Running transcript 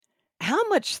How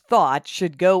much thought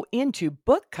should go into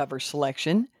book cover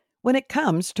selection when it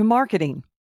comes to marketing?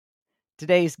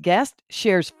 Today's guest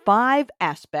shares 5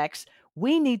 aspects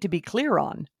we need to be clear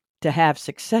on to have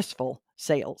successful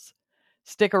sales.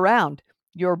 Stick around.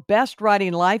 Your best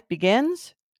writing life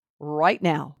begins right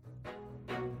now.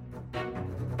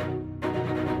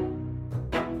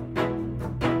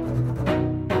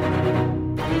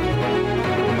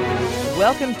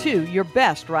 Welcome to Your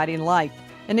Best Writing Life,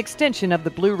 an extension of the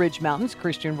Blue Ridge Mountains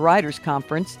Christian Writers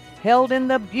Conference held in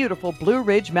the beautiful Blue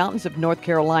Ridge Mountains of North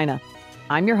Carolina.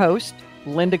 I'm your host,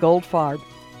 Linda Goldfarb.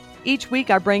 Each week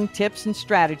I bring tips and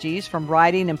strategies from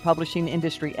writing and publishing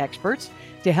industry experts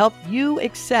to help you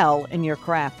excel in your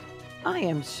craft. I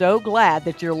am so glad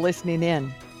that you're listening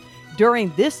in.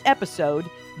 During this episode,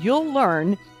 you'll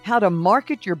learn how to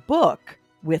market your book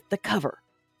with the cover.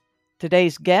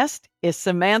 Today's guest is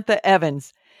Samantha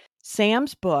Evans.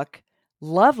 Sam's book,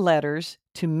 Love Letters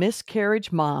to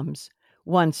Miscarriage Moms,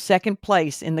 won second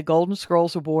place in the Golden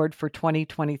Scrolls Award for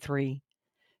 2023.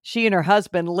 She and her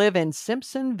husband live in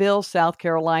Simpsonville, South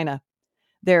Carolina.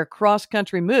 Their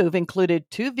cross-country move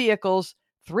included 2 vehicles,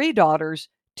 3 daughters,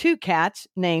 2 cats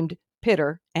named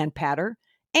Pitter and Patter,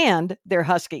 and their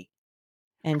husky.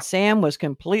 And Sam was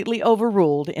completely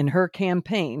overruled in her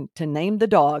campaign to name the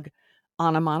dog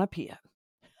Onomatopoeia.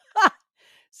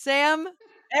 Sam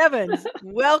Evans,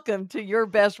 welcome to Your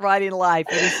Best Writing Life.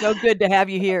 It is so good to have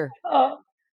you here. Oh,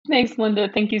 thanks, Linda.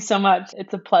 Thank you so much.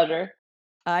 It's a pleasure.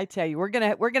 I tell you, we're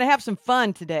gonna have some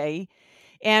fun today,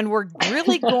 and we're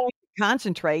really going to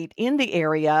concentrate in the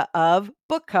area of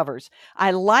book covers.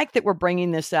 I like that we're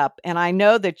bringing this up, and I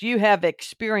know that you have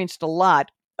experienced a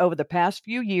lot over the past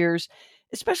few years,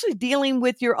 especially dealing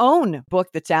with your own book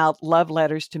that's out, Love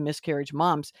Letters to Miscarriage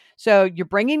Moms. So you're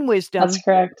bringing wisdom. That's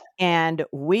correct. And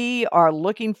we are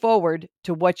looking forward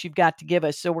to what you've got to give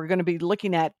us. So we're going to be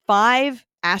looking at 5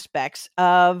 aspects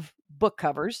of book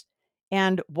covers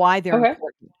and why they're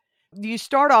important. You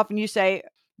start off and you say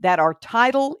that our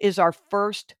title is our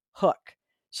first hook.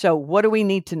 So what do we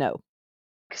need to know?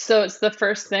 So it's the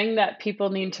first thing that people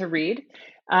need to read.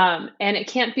 And it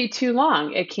can't be too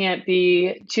long. It can't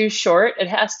be too short. It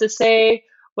has to say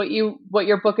what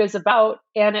your book is about,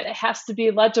 and it has to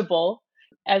be legible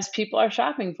as people are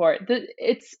shopping for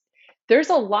it. There's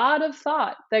a lot of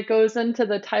thought that goes into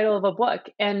the title of a book,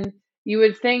 and you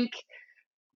would think,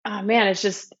 oh man, it's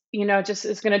just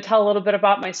it's going to tell a little bit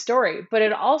about my story, but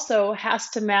it also has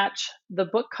to match the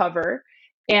book cover,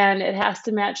 and it has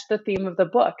to match the theme of the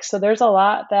book. So there's a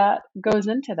lot that goes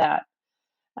into that.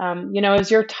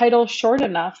 Is your title short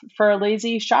enough for a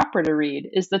lazy shopper to read?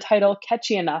 Is the title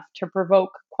catchy enough to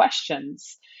provoke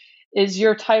questions? Is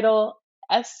your title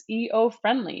SEO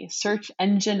friendly, search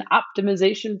engine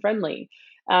optimization friendly?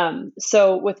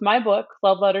 So with my book,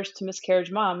 Love Letters to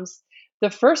Miscarriage Moms, the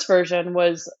first version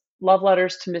was Love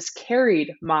Letters to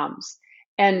Miscarried Moms.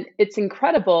 And it's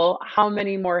incredible how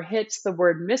many more hits the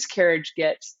word miscarriage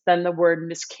gets than the word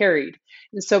miscarried.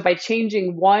 And so by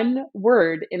changing one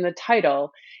word in the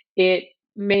title, it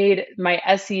made my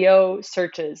SEO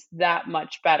searches that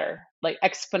much better, like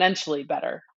exponentially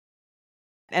better.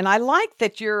 And I like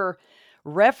that you're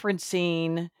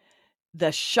referencing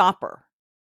the shopper,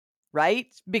 right?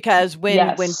 Because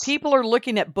when people are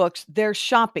looking at books, they're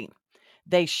shopping.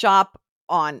 They shop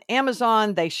on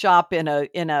Amazon, they shop in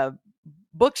a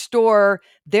bookstore,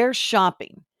 they're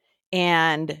shopping.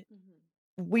 And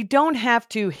we don't have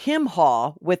to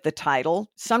hem-haw with the title.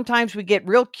 Sometimes we get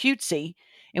real cutesy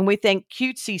and we think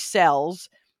cutesy sells,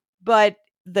 but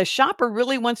the shopper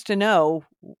really wants to know,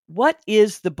 what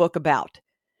is the book about?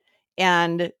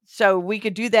 And so we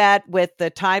could do that with the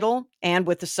title and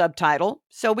with the subtitle.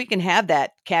 So we can have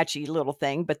that catchy little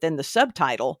thing, but then the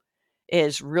subtitle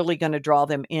is really going to draw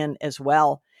them in as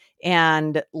well.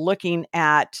 And looking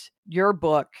at your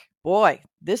book, boy,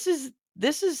 this is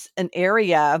an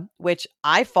area which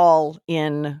I fall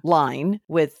in line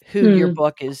with who your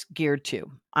book is geared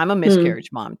to. I'm a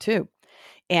miscarriage mom too.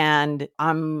 And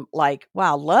I'm like,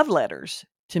 wow, love letters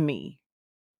to me.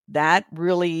 That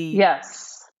really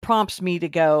prompts me to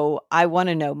go, I want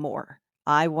to know more.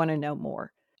 I want to know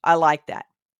more. I like that.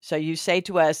 So you say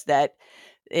to us that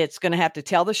it's going to have to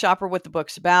tell the shopper what the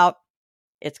book's about.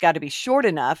 It's got to be short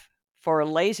enough for a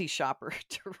lazy shopper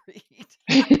to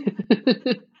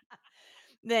read.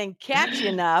 Then catchy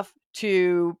enough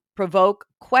to provoke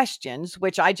questions,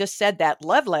 which I just said that.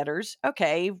 Love letters.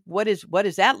 Okay, what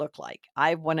does that look like?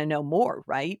 I want to know more,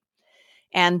 right?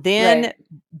 And then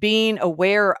being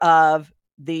aware of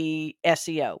the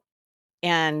SEO.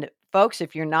 And folks,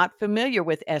 if you're not familiar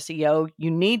with SEO,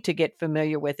 you need to get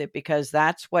familiar with it, because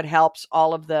that's what helps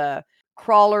all of the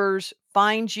crawlers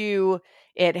find you.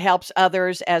 It helps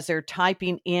others as they're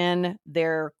typing in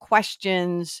their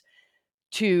questions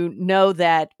to know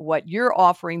that what you're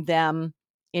offering them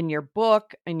in your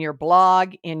book, in your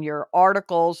blog, in your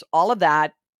articles, all of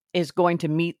that is going to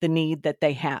meet the need that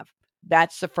they have.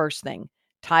 That's the first thing.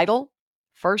 Title,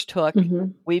 first hook,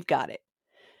 we've got it.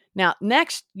 Now,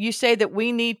 next, you say that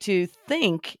we need to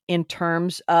think in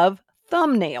terms of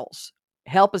thumbnails.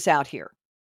 Help us out here.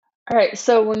 All right.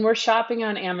 So when we're shopping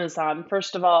on Amazon,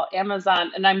 first of all,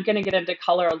 Amazon, and I'm going to get into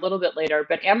color a little bit later,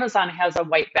 but Amazon has a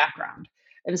white background.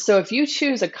 And so if you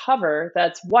choose a cover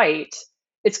that's white,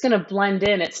 it's going to blend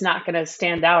in. It's not going to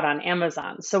stand out on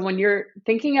Amazon. So when you're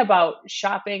thinking about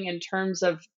shopping in terms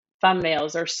of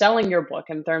thumbnails or selling your book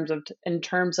in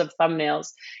terms of thumbnails,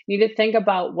 you need to think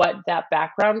about what that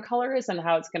background color is and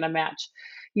how it's going to match.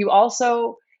 You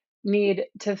also need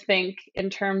to think in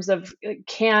terms of,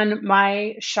 can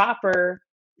my shopper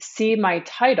see my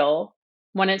title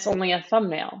when it's only a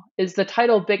thumbnail? Is the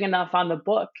title big enough on the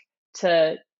book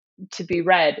to be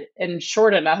read and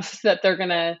short enough that they're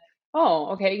gonna,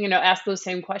 oh, okay, ask those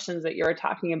same questions that you were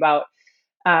talking about.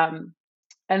 And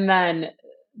then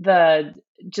the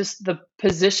just the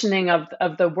positioning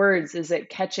of the words, is it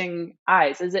catching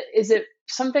eyes? Is it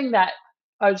something that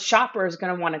a shopper is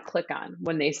going to want to click on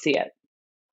when they see it?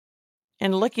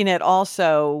 And looking at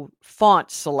also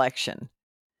font selection.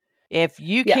 If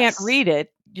you can't Yes. read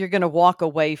it, you're going to walk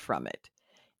away from it.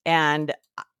 And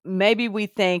maybe we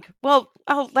think, well,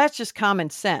 oh, that's just common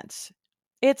sense.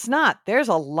 It's not. There's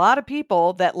a lot of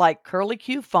people that like curly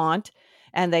Q font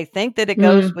and they think that it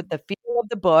goes with Mm. the feel of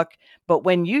the book. But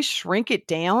when you shrink it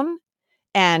down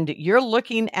and you're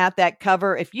looking at that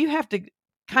cover, if you have to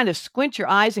kind of squint your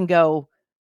eyes and go,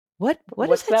 what does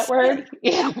What's that that say? word?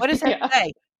 Yeah, Yeah. what does that Yeah.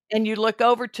 say? And you look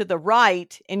over to the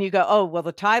right and you go, "Oh, well,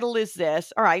 the title is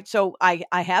this. All right, so I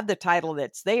have the title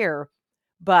that's there."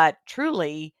 But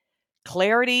truly,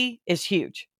 clarity is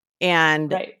huge.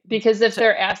 And Right. Because if so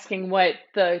they're asking what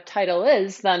the title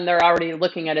is, then they're already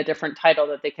looking at a different title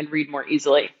that they can read more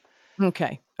easily.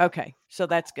 okay, so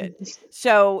that's good.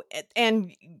 So,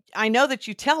 and I know that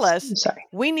you tell us Sorry.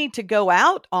 we need to go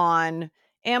out on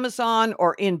Amazon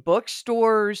or in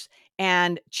bookstores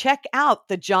and check out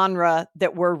the genre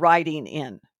that we're writing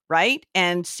in, right?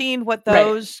 And seeing what Right.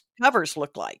 those covers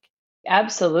look like.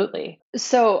 Absolutely.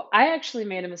 So I actually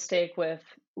made a mistake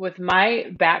with my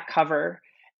back cover,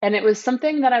 and it was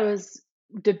something that I was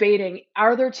debating,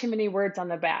 are there too many words on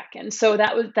the back? And so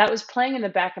that was playing in the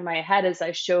back of my head as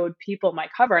I showed people my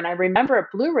cover. And I remember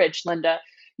at Blue Ridge, Linda,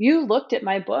 you looked at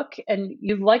my book and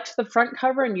you liked the front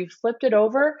cover and you flipped it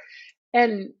over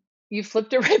and you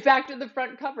flipped it right back to the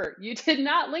front cover. You did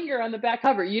not linger on the back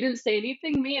cover. You didn't say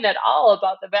anything mean at all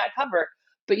about the back cover,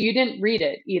 but you didn't read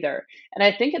it either. And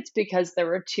I think it's because there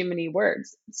were too many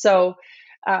words. So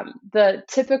the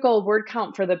typical word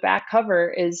count for the back cover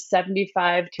is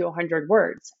 75 to 100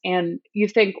 words. And you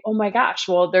think, oh my gosh,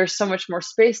 well, there's so much more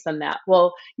space than that.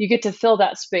 Well, you get to fill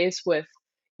that space with,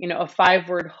 a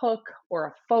 5-word hook or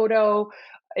a photo.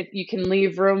 If you can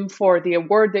leave room for the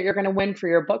award that you're going to win for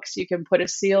your books, you can put a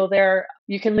seal there.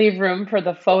 You can leave room for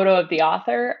the photo of the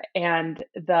author and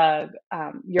the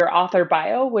your author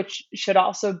bio, which should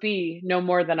also be no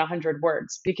more than 100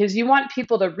 words, because you want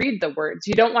people to read the words.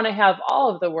 You don't want to have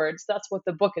all of the words. That's what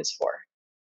the book is for.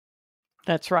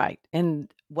 That's right.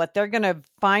 And what they're going to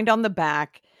find on the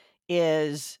back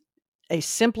is a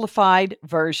simplified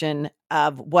version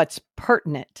of what's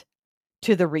pertinent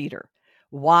to the reader,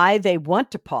 why they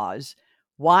want to pause,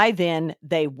 why then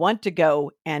they want to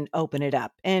go and open it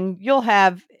up. And you'll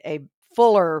have a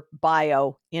fuller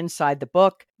bio inside the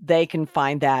book. They can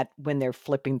find that when they're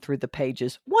flipping through the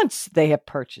pages once they have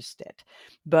purchased it.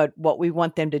 But what we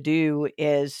want them to do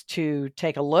is to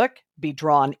take a look, be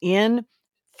drawn in,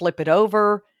 flip it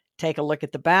over, take a look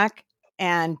at the back,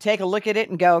 and take a look at it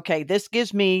and go, okay, this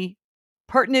gives me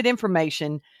pertinent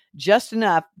information just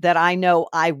enough that I know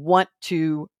I want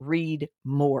to read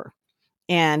more.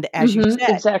 And as you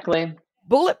said, Exactly.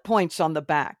 bullet points on the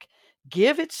back,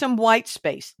 give it some white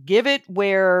space, give it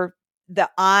where the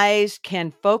eyes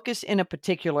can focus in a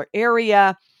particular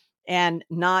area and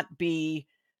not be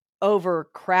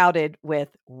overcrowded with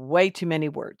way too many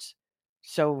words.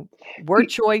 So, word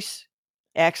choice,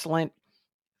 excellent.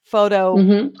 Photo,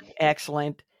 hmm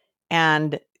excellent.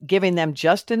 And giving them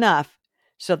just enough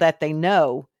so that they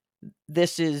know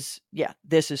this is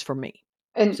for me.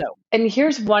 And So, and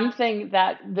here's one thing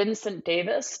that Vincent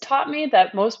Davis taught me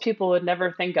that most people would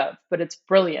never think of, but it's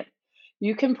brilliant.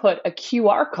 You can put a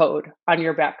QR code on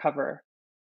your back cover.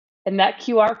 And that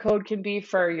QR code can be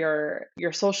for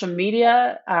your social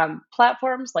media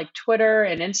platforms like Twitter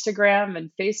and Instagram and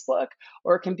Facebook,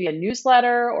 or it can be a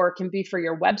newsletter, or it can be for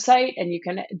your website, and you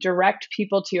can direct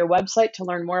people to your website to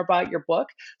learn more about your book.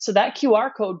 So that QR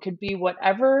code could be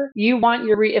whatever you want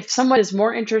if someone is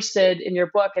more interested in your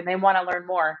book and they want to learn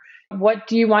more, what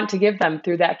do you want to give them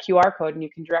through that QR code? And you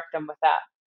can direct them with that.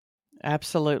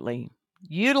 Absolutely.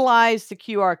 Utilize the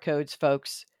QR codes,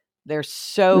 folks. They're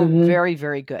so very,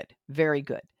 very good. Very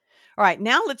good. All right.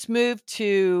 Now let's move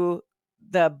to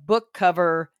the book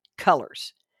cover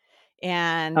colors.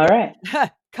 And all right.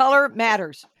 Color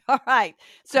matters. All right.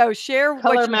 So share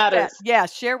color matters.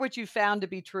 Share what you found to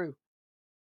be true.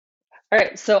 All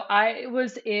right. So I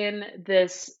was in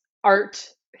this art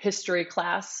history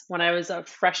class when I was a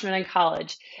freshman in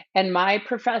college, and my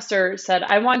professor said,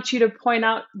 I want you to point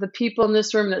out the people in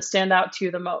this room that stand out to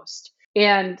you the most.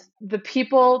 And the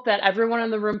people that everyone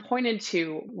in the room pointed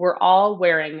to were all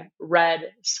wearing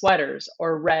red sweaters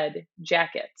or red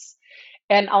jackets.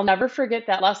 And I'll never forget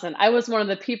that lesson. I was one of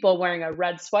the people wearing a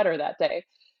red sweater that day.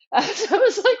 So I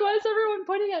was like, why is everyone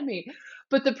pointing at me?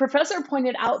 But the professor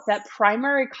pointed out that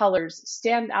primary colors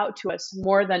stand out to us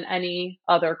more than any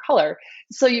other color.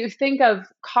 So you think of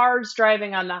cars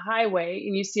driving on the highway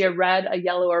and you see a red, a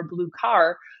yellow, or blue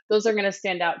car, those are going to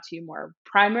stand out to you more.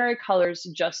 Primary colors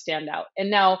just stand out.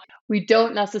 And now we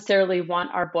don't necessarily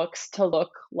want our books to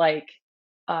look like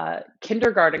a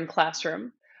kindergarten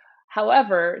classroom.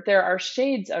 However, there are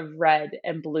shades of red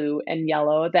and blue and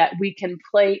yellow that we can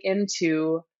play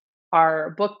into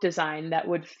our book design that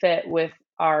would fit with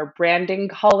our branding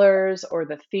colors or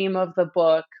the theme of the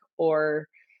book or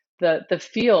the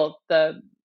feel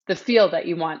that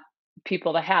you want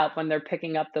people to have when they're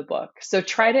picking up the book. So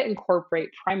try to incorporate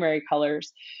primary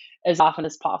colors as often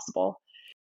as possible.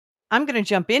 I'm going to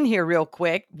jump in here real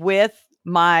quick with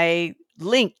my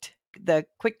linked the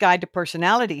Quick Guide to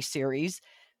Personality series,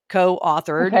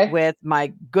 co-authored with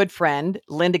my good friend,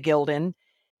 Linda Gilden.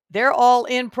 They're all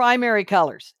in primary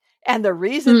colors. And the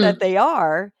reason that they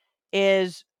are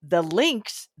is the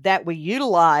links that we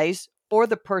utilize for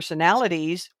the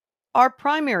personalities are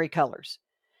primary colors.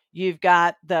 You've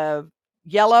got the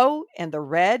yellow and the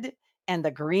red and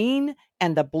the green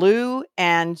and the blue.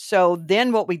 And so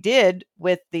then what we did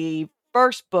with the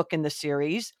first book in the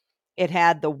series, it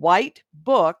had the white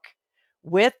book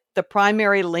with the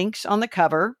primary links on the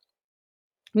cover.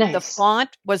 Nice. The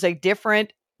font was a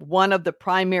different one of the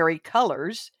primary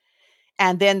colors.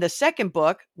 And then the second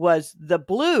book was the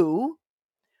blue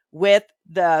with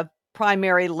the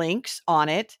primary links on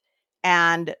it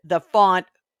and the font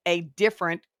a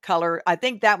different color. I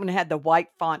think that one had the white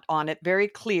font on it, very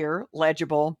clear,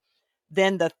 legible.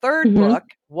 Then the third book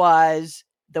was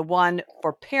the one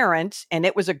for parents, and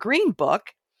it was a green book.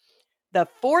 The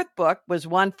fourth book was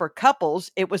one for couples.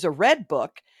 It was a red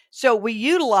book. So we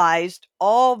utilized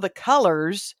all the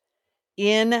colors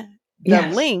in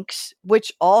the links,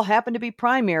 which all happen to be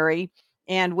primary.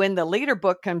 And when the leader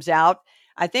book comes out,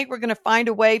 I think we're going to find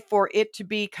a way for it to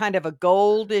be kind of a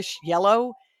goldish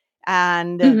yellow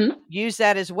and use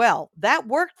that as well. That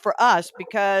worked for us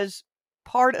because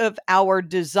part of our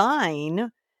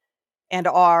design and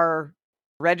our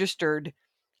registered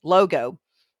logo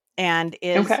and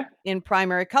is in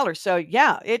primary color. So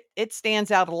yeah, it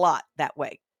stands out a lot that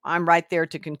way. I'm right there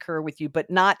to concur with you, but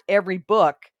not every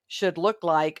book should look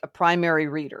like a primary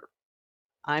reader.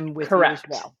 I'm with you as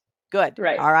well. Good.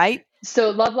 Right. All right. So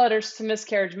Love Letters to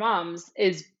Miscarriage Moms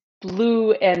is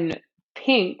blue and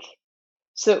pink.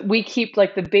 So we keep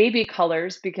like the baby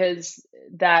colors because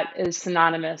that is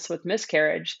synonymous with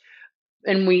miscarriage.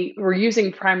 And we're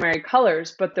using primary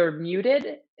colors, but they're muted.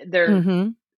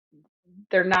 They're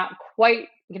not quite,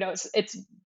 it's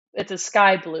a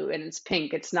sky blue and it's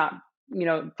pink. It's not,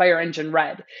 fire engine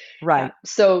red. Right.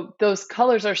 So those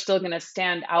colors are still going to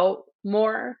stand out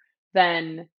more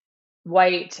than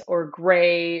white or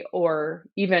gray or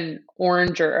even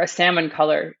orange or a salmon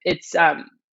color. It's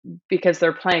because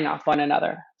they're playing off one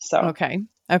another. So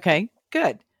okay,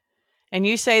 good. And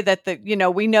you say that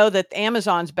we know that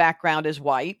Amazon's background is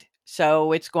white,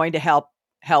 so it's going to help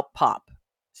pop.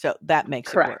 So that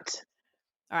makes it work.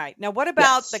 All right. Now, what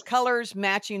about the colors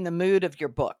matching the mood of your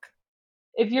book?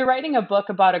 If you're writing a book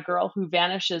about a girl who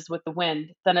vanishes with the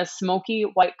wind, then a smoky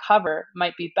white cover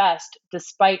might be best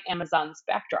despite Amazon's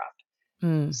backdrop.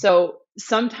 So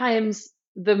sometimes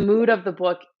the mood of the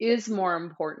book is more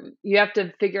important. You have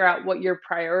to figure out what your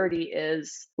priority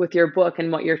is with your book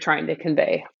and what you're trying to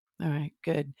convey. All right,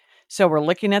 good. So we're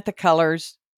looking at the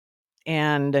colors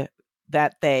and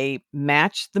that they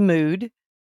match the mood,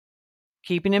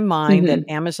 keeping in mind that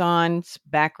Amazon's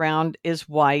background is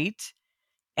white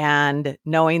and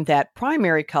knowing that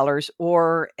primary colors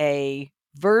or a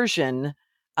version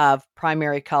of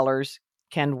primary colors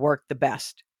can work the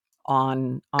best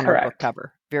on our book Correct.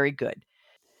 cover. Very good.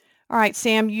 All right,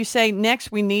 Sam, you say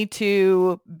next we need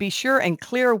to be sure and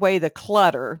clear away the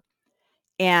clutter.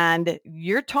 And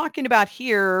you're talking about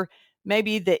here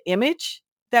maybe the image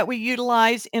that we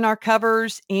utilize in our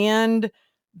covers and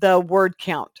the word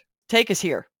count. Take us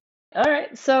here. All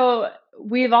right. So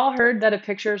we've all heard that a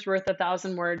picture is worth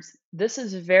 1,000 words. This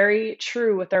is very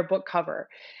true with our book cover.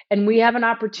 And we have an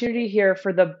opportunity here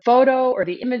for the photo or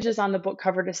the images on the book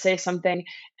cover to say something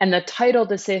and the title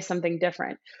to say something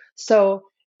different. So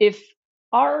if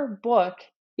our book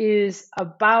is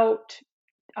about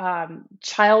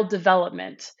child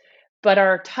development, but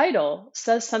our title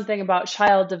says something about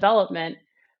child development,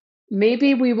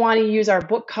 maybe we want to use our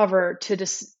book cover to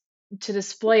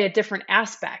display a different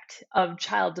aspect of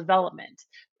child development.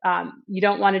 You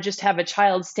don't want to just have a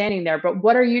child standing there, but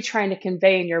what are you trying to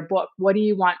convey in your book? What do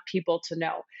you want people to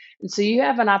know? And so you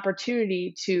have an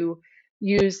opportunity to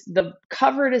use the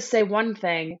cover to say one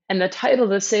thing and the title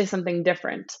to say something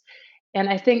different. And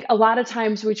I think a lot of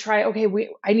times we try, okay,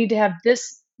 I need to have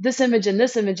this image and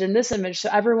this image and this image so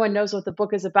everyone knows what the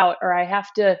book is about, or I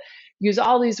have to use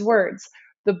all these words.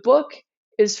 The book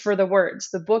is for the words.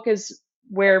 The book is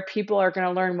where people are going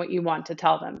to learn what you want to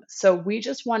tell them. So we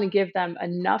just want to give them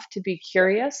enough to be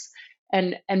curious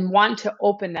and want to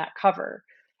open that cover.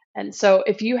 And so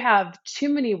if you have too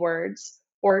many words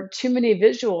or too many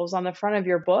visuals on the front of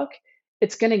your book,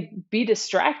 it's going to be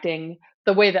distracting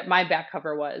the way that my back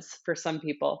cover was for some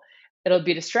people. It'll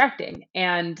be distracting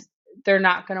and they're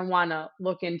not going to want to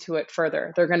look into it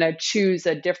further. They're going to choose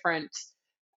a different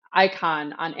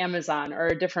icon on Amazon or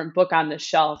a different book on the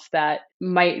shelf that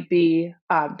might be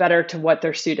better to what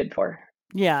they're suited for.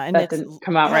 Yeah, and That it didn't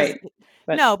come out has right.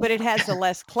 But no, but it has the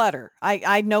less clutter.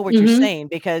 I know what you're Mhm. saying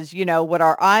because, what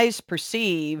our eyes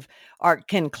perceive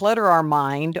can clutter our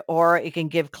mind or it can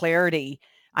give clarity.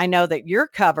 I know that your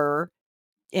cover,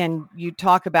 and you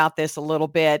talk about this a little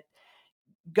bit,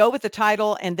 go with the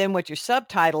title and then what your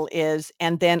subtitle is,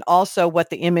 and then also what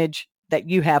the image that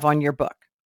you have on your book.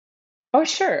 Oh,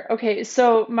 sure. Okay,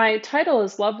 so my title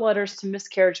is Love Letters to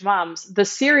Miscarriage Moms. The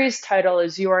series title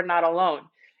is You Are Not Alone.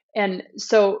 And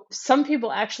so some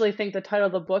people actually think the title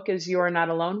of the book is You Are Not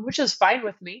Alone, which is fine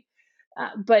with me.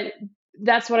 But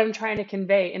that's what I'm trying to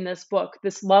convey in this book,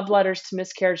 this Love Letters to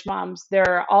Miscarriage Moms. There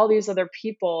are all these other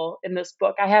people in this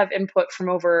book. I have input from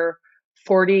over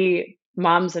 40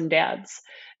 moms and dads.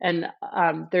 And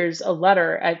there's a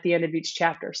letter at the end of each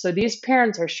chapter. So these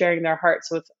parents are sharing their hearts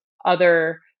with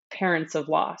other parents of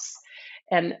loss.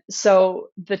 And so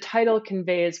the title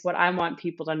conveys what I want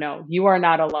people to know. You are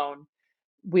not alone.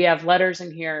 We have letters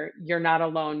in here. You're not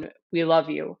alone. We love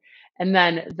you. And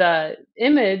then the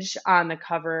image on the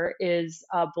cover is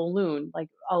a balloon. Like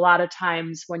a lot of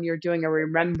times when you're doing a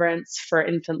remembrance for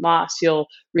infant loss, you'll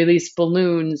release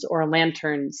balloons or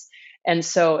lanterns. And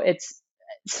so it's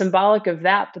symbolic of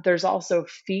that, but there's also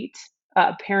feet,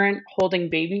 a parent holding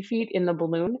baby feet in the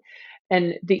balloon.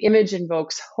 And the image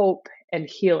invokes hope and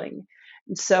healing.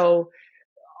 And so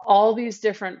all these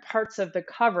different parts of the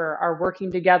cover are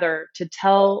working together to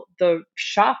tell the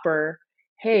shopper,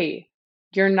 hey,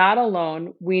 you're not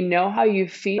alone. We know how you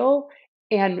feel,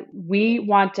 and we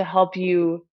want to help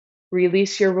you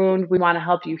release your wound. We want to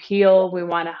help you heal. We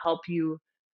want to help you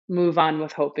move on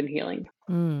with hope and healing.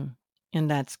 Mm,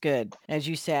 and that's good. As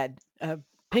you said, a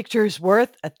picture is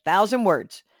worth 1,000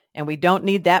 words, and we don't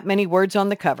need that many words on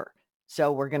the cover.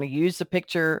 So we're going to use the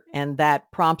picture, and that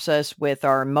prompts us with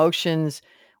our emotions,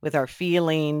 with our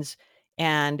feelings.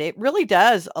 And it really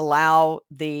does allow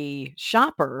the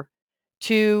shopper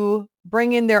to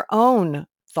bring in their own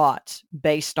thoughts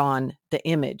based on the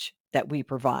image that we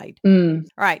provide. Mm.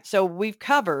 All right. So we've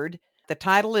covered the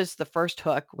title is the first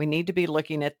hook. We need to be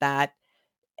looking at that.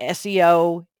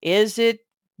 SEO, is it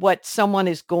what someone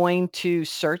is going to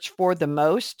search for the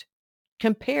most?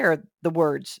 Compare the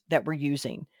words that we're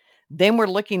using. Then we're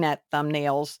looking at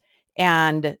thumbnails,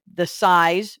 and the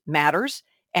size matters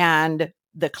and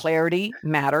the clarity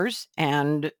matters,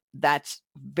 and that's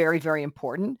very, very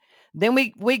important. Then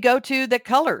we go to the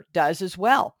color does as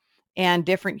well, and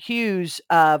different hues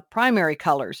of primary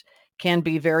colors can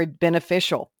be very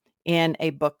beneficial in a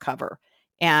book cover.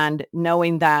 And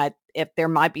knowing that if there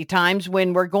might be times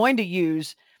when we're going to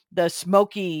use the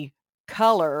smoky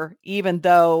color, even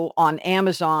though on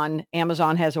Amazon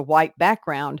has a white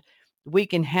background, we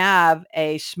can have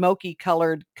a smoky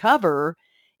colored cover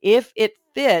if it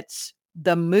fits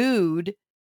the mood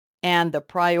and the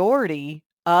priority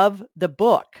of the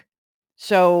book.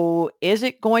 So, is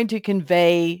it going to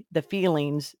convey the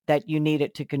feelings that you need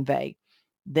it to convey?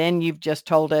 Then you've just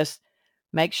told us,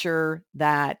 make sure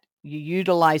that you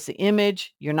utilize the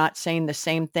image. You're not saying the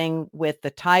same thing with the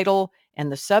title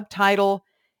and the subtitle.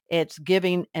 It's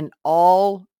giving an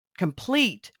all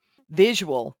complete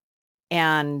visual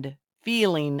and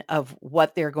feeling of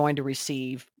what they're going to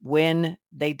receive when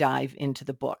they dive into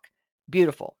the book.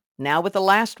 Beautiful. Now, with the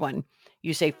last one,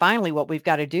 you say, finally, what we've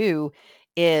got to do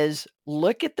is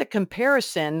look at the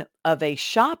comparison of a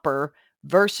shopper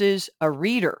versus a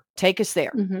reader. Take us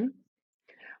there. Mm-hmm.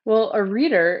 Well, a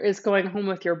reader is going home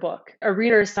with your book. A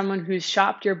reader is someone who's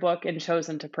shopped your book and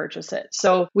chosen to purchase it.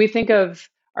 So we think of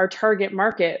our target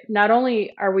market. Not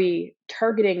only are we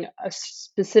targeting a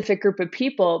specific group of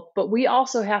people, but we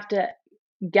also have to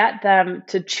get them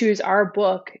to choose our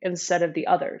book instead of the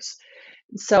others.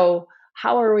 So,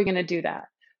 how are we going to do that?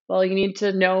 Well, you need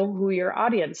to know who your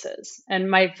audience is. And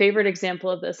my favorite example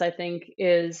of this, I think,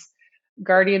 is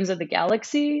Guardians of the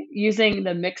Galaxy using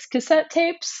the mixed cassette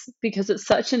tapes because it's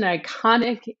such an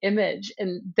iconic image.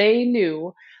 And they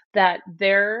knew that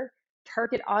their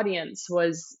target audience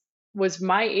was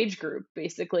my age group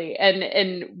basically.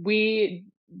 And we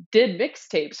did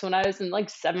mixtapes when I was in like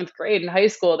 7th grade in high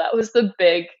school. That was the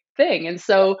big thing. And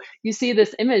so you see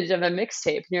this image of a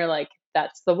mixtape and you're like,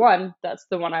 that's the one. That's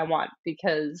the one I want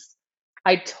because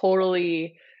I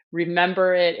totally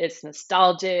remember it. It's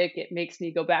nostalgic. It makes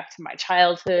me go back to my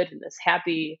childhood and this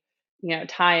happy,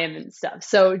 time and stuff.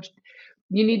 So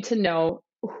you need to know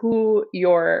who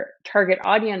your target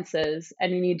audience is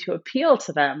and you need to appeal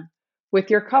to them with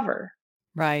your cover.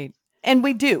 Right. And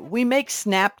we do. We make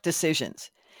snap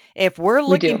decisions. If we're We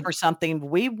looking do. for something,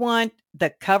 we want the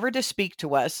cover to speak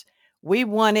to us. We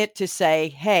want it to say,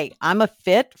 hey, I'm a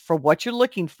fit for what you're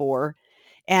looking for.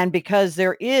 And because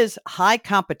there is high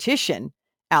competition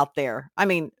out there, I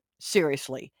mean,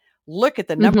 seriously, look at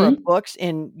the number of Mhm. books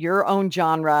in your own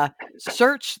genre,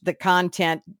 search the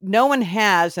content. No one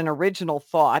has an original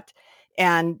thought.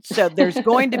 And so there's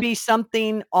going to be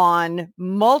something on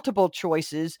multiple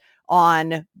choices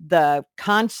on the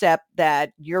concept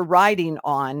that you're writing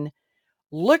on.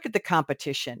 Look at the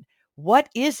competition. What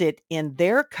is it in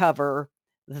their cover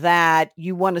that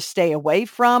you want to stay away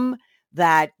from,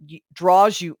 that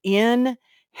draws you in?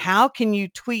 How can you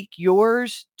tweak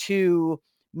yours to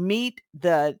meet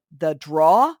the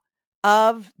draw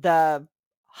of the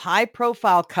high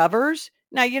profile covers?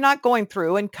 Now, you're not going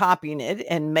through and copying it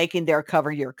and making their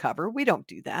cover your cover. We don't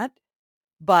do that.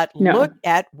 But look No.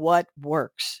 at what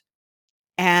works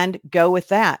and go with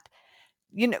that.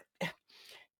 You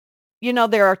know,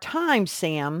 there are times,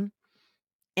 Sam,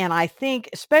 and I think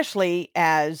especially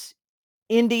as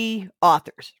indie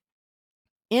authors,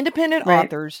 independent Right.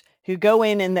 authors who go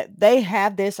in and that they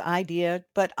have this idea,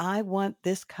 but I want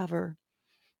this cover.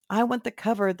 I want the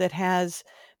cover that has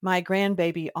my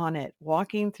grandbaby on it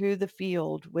walking through the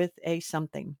field with a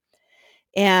something.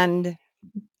 And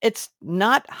it's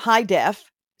not high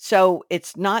def, so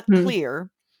it's not Mm.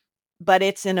 clear, but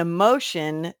it's an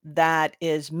emotion that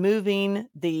is moving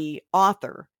the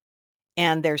author.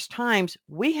 And there's times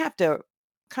we have to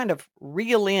kind of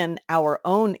reel in our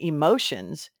own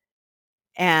emotions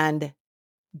and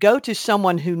go to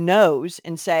someone who knows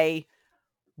and say,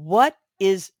 what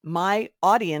is my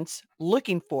audience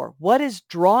looking for? What is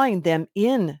drawing them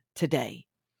in today?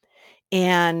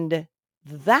 And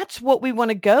that's what we want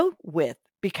to go with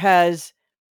because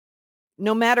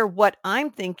no matter what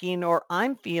I'm thinking or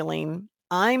I'm feeling,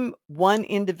 I'm one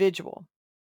individual.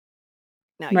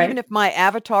 Now, even Right. if my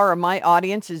avatar or my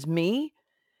audience is me,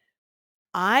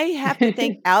 I have to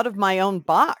think out of my own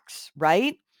box,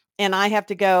 right? And I have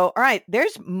to go, all right,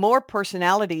 there's more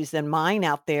personalities than mine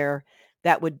out there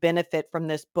that would benefit from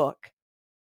this book.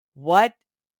 What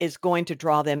is going to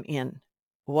draw them in?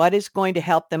 What is going to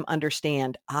help them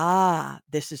understand,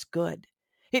 this is good.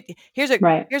 Here's a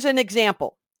Right. here's an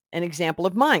example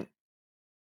of mine.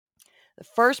 The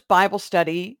first Bible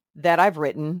study that I've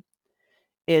written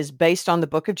is based on the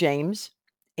book of James,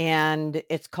 and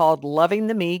it's called Loving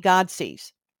the Me God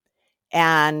Sees.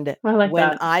 And I like when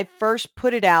that. I first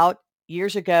put it out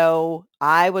years ago,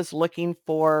 I was looking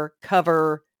for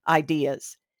cover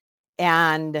ideas.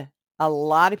 And a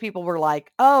lot of people were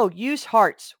like, oh, use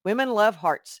hearts. Women love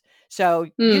hearts. So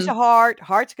use a Mm. heart.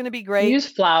 Heart's going to be great. Use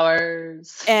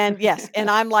flowers. And yes, and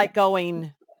I'm like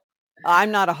going,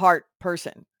 I'm not a heart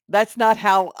person. That's not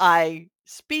how I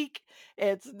speak.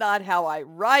 It's not how I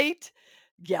write.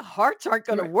 Yeah, hearts aren't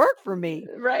going to Right. work for me.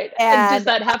 Right. And does And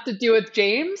that have to do with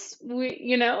James?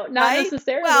 Not right? Well,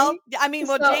 necessarily. I mean,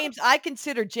 well, So, James, I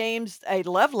consider James a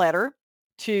love letter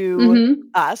to mhm.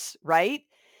 us, right?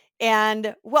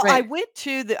 And well, I Right. went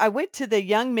to the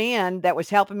young man that was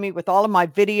helping me with all of my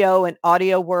video and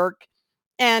audio work,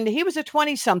 and he was a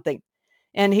 20 something,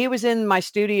 and he was in my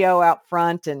studio out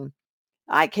front, and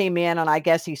I came in, and I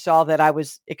guess he saw that I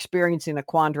was experiencing a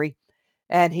quandary,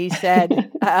 and he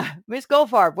said, Miss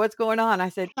Goldfarb, what's going on? I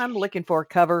said, I'm looking for a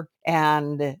cover.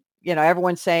 And,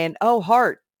 everyone's saying, oh,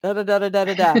 heart, da, da, da, da, da,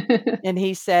 da, da. And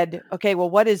he said, okay, well,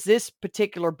 what is this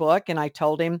particular book? And I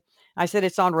told him, I said,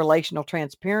 it's on relational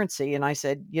transparency. And I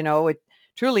said, it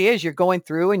truly is. You're going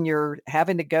through and you're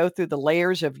having to go through the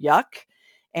layers of yuck.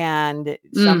 And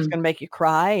some's going to make you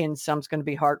cry, and some's going to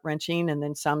be heart wrenching, and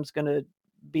then some's going to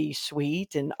be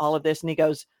sweet and all of this. And he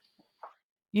goes,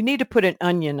 you need to put an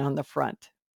onion on the front.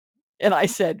 And I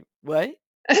said, what?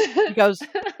 He goes,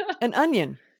 an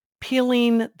onion,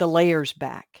 peeling the layers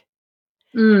back.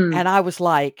 And I was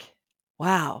like,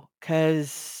 wow,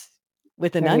 because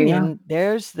with an onion,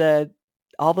 there's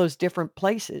all those different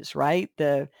places, right?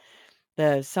 The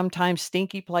sometimes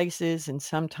stinky places, and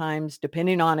sometimes,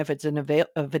 depending on if it's a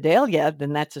Vidalia,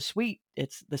 then that's a sweet.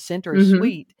 It's the center is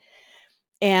sweet.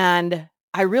 And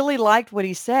I really liked what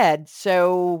he said.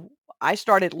 So I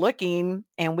started looking,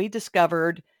 and we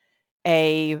discovered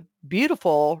a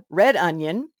beautiful red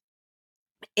onion.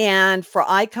 And for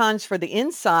icons for the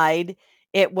inside,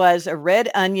 it was a red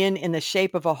onion in the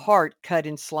shape of a heart cut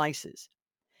in slices.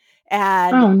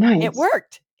 And it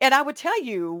worked. And I would tell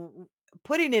you,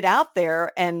 putting it out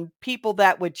there and people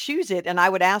that would choose it, and I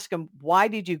would ask them, why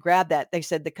did you grab that? They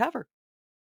said the cover.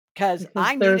 Because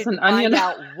I there's needed an to find onion.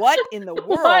 out what in the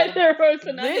Why world there was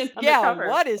an onion on the cover.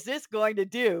 what is this going to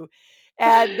do?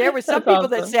 And there were some That's people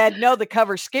that awesome. said, no, the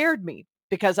cover scared me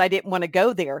because I didn't want to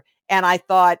go there. And I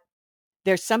thought,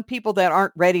 there's some people that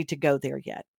aren't ready to go there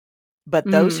yet, but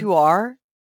those who are,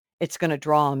 it's going to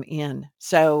draw them in.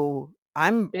 So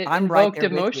I'm right invoked there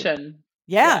with you. emotion.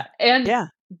 Yeah. And Yeah.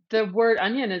 the word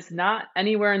onion is not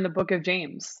anywhere in the book of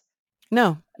James.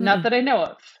 No. Not that I know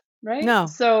of, right? No,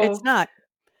 it's So not.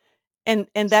 And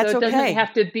so that's it doesn't okay.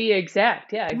 have to be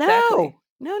exact. Yeah, exactly. No.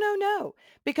 No, no, no.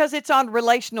 Because it's on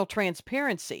relational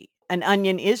transparency. An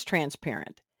onion is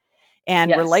transparent, and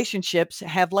Yes. relationships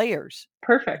have layers. The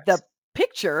Perfect.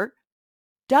 picture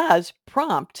does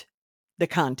prompt the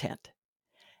content.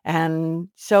 And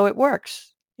so it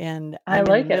works. And I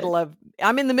like it.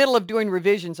 I'm in the middle of doing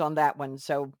revisions on that one.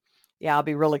 So yeah, I'll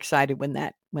be real excited when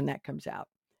that comes out.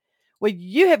 Well,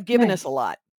 you have given us a Nice.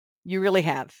 lot. You really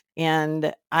have.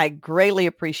 And I greatly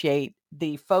appreciate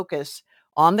the focus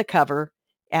on the cover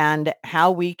and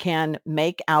how we can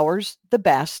make ours the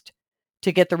best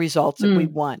to get the results that we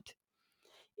want.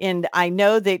 And I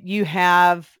know that you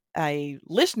have a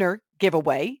listener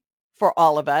giveaway for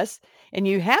all of us, and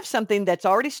you have something that's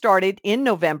already started in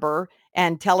November,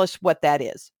 and tell us what that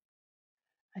is.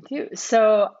 I do.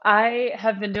 So I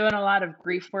have been doing a lot of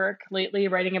grief work lately,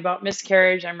 writing about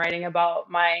miscarriage. I'm writing about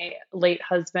my late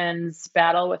husband's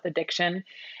battle with addiction,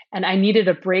 and I needed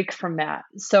a break from that.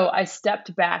 So I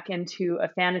stepped back into a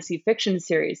fantasy fiction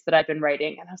series that I've been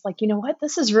writing, and I was like, you know what?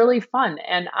 This is really fun,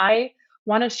 and I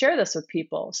want to share this with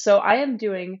people. So I am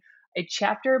doing a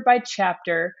chapter by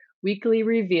chapter weekly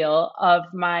reveal of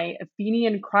my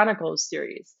Athenian Chronicles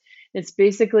series. It's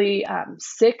basically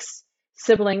six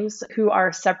siblings who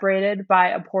are separated by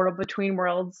a portal between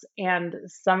worlds, and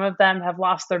some of them have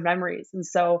lost their memories. And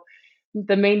so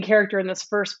the main character in this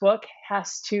first book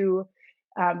has to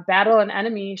battle an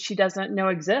enemy she doesn't know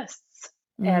exists.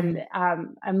 And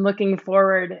I'm looking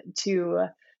forward to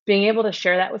being able to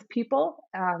share that with people,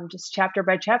 just chapter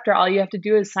by chapter. All you have to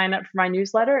do is sign up for my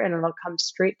newsletter, and it'll come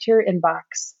straight to your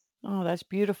inbox. Oh, that's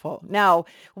beautiful. Now,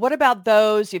 what about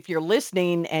those, if you're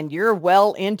listening and you're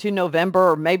well into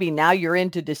November, or maybe now you're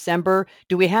into December,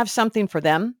 do we have something for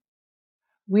them?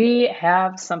 We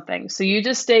have something. So you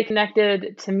just stay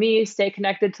connected to me, stay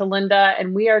connected to Linda,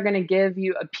 and we are going to give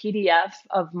you a PDF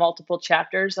of multiple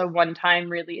chapters, a one-time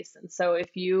release. And so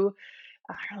if you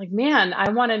are like, man,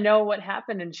 I want to know what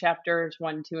happened in chapters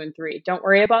 1, 2, and 3, don't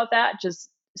worry about that.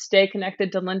 Just stay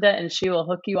connected to Linda, and she will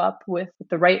hook you up with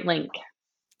the right link.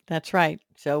 That's right.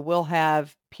 So we'll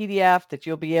have PDF that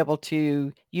you'll be able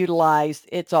to utilize.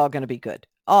 It's all going to be good.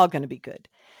 All going to be good.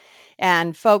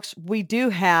 And folks, we do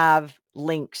have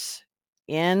links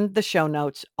in the show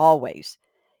notes always.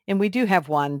 And we do have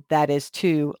one that is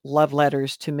to Love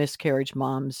Letters to Miscarriage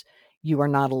Moms. You Are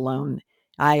Not Alone.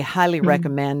 I highly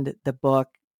recommend the book.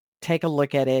 Take a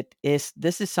look at it.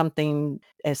 This is something,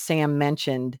 as Sam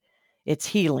mentioned, it's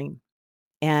healing.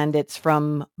 And it's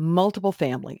from multiple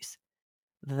families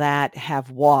that have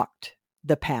walked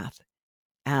the path.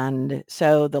 And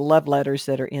so the love letters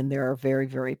that are in there are very,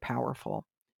 very powerful.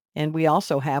 And we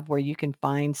also have where you can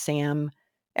find Sam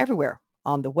everywhere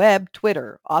on the web,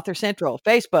 Twitter, Author Central,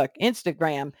 Facebook,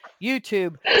 Instagram,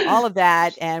 YouTube, all of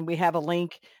that. And we have a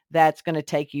link that's going to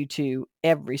take you to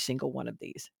every single one of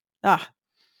these.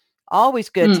 Always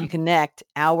good to connect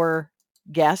our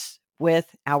guests with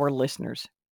our listeners.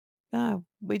 We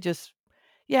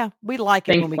like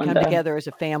it Thanks, when we come Linda. together as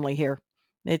a family here.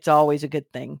 It's always a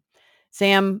good thing.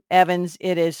 Sam Evans,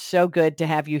 it is so good to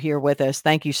have you here with us.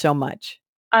 Thank you so much.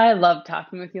 I love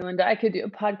talking with you, Linda. I could do a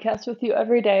podcast with you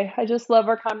every day. I just love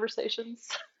our conversations.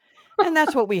 And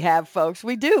that's what we have, folks.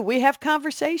 We do. We have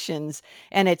conversations,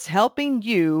 and it's helping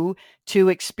you to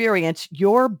experience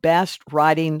your best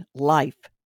writing life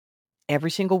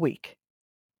every single week.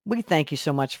 We thank you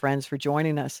so much, friends, for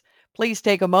joining us. Please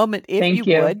take a moment, if you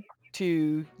would,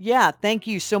 to, thank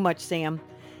you so much, Sam.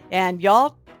 And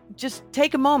y'all, just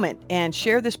take a moment and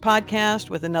share this podcast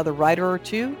with another writer or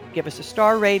two. Give us a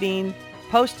star rating,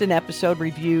 post an episode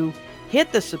review,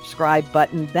 hit the subscribe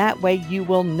button. That way you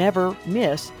will never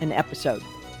miss an episode.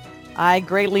 I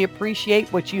greatly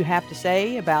appreciate what you have to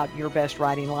say about your best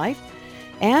writing life.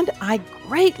 And I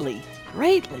greatly,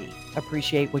 greatly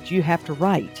appreciate what you have to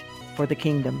write for the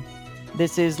kingdom.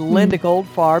 This is Linda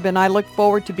Goldfarb, and I look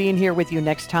forward to being here with you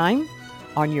next time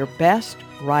on Your Best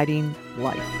Writing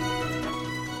Life.